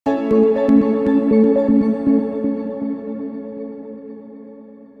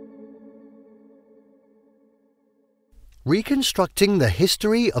Reconstructing the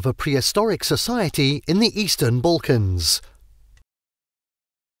history of a prehistoric society in the Eastern Balkans.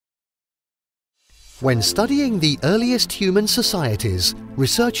 When studying the earliest human societies,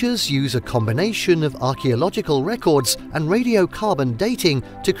 researchers use a combination of archaeological records and radiocarbon dating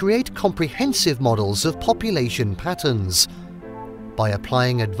to create comprehensive models of population patterns. By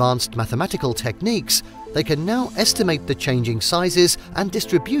applying advanced mathematical techniques, they can now estimate the changing sizes and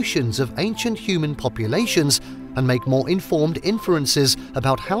distributions of ancient human populations and make more informed inferences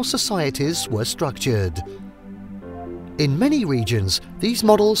about how societies were structured. In many regions, these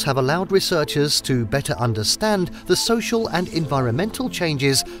models have allowed researchers to better understand the social and environmental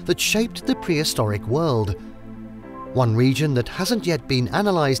changes that shaped the prehistoric world. One region that hasn't yet been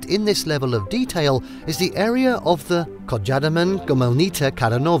analysed in this level of detail is the area of the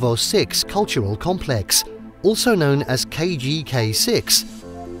Kodjadaman-Gomelnita-Karanovo 6 cultural complex, also known as KGK6.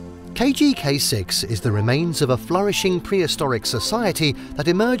 KGK6 is the remains of a flourishing prehistoric society that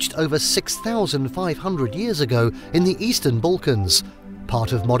emerged over 6,500 years ago in the Eastern Balkans,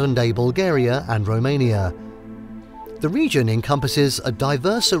 part of modern-day Bulgaria and Romania. The region encompasses a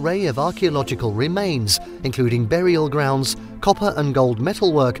diverse array of archaeological remains, including burial grounds, copper and gold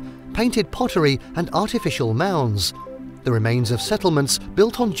metalwork, painted pottery and artificial mounds. The remains of settlements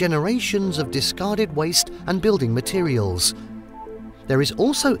built on generations of discarded waste and building materials. There is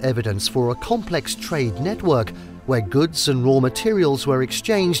also evidence for a complex trade network where goods and raw materials were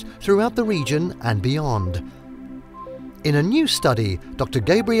exchanged throughout the region and beyond. In a new study, Dr.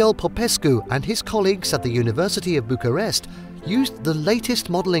 Gabriel Popescu and his colleagues at the University of Bucharest used the latest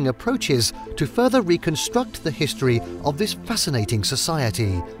modelling approaches to further reconstruct the history of this fascinating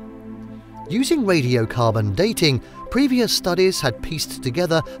society. Using radiocarbon dating, previous studies had pieced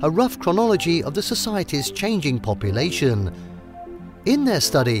together a rough chronology of the society's changing population. In their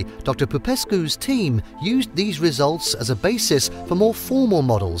study, Dr. Popescu's team used these results as a basis for more formal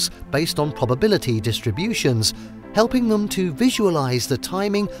models based on probability distributions, helping them to visualize the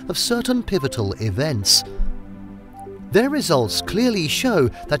timing of certain pivotal events. Their results clearly show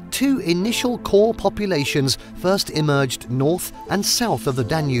that two initial core populations first emerged north and south of the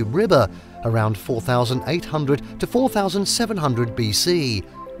Danube River around 4,800 to 4,700 BC.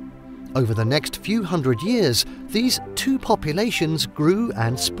 Over the next few hundred years, these two populations grew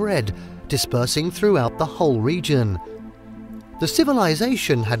and spread, dispersing throughout the whole region. The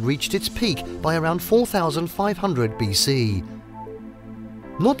civilization had reached its peak by around 4,500 BC.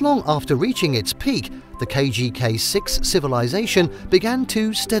 Not long after reaching its peak, the KGK6 civilization began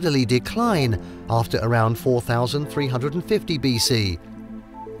to steadily decline after around 4,350 BC.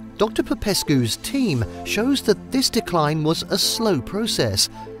 Dr. Popescu's team shows that this decline was a slow process,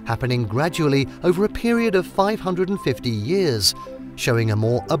 happening gradually over a period of 550 years, showing a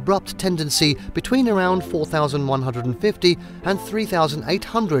more abrupt tendency between around 4,150 and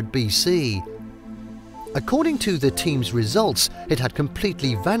 3,800 BC. According to the team's results, it had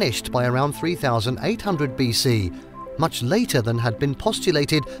completely vanished by around 3,800 BC, much later than had been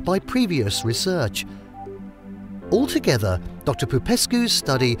postulated by previous research. Altogether, Dr. Popescu's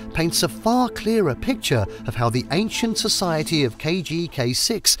study paints a far clearer picture of how the ancient society of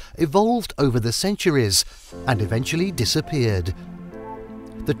KGK6 evolved over the centuries and eventually disappeared.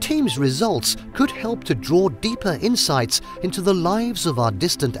 The team's results could help to draw deeper insights into the lives of our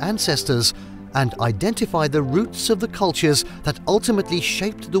distant ancestors and identify the roots of the cultures that ultimately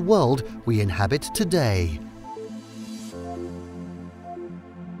shaped the world we inhabit today.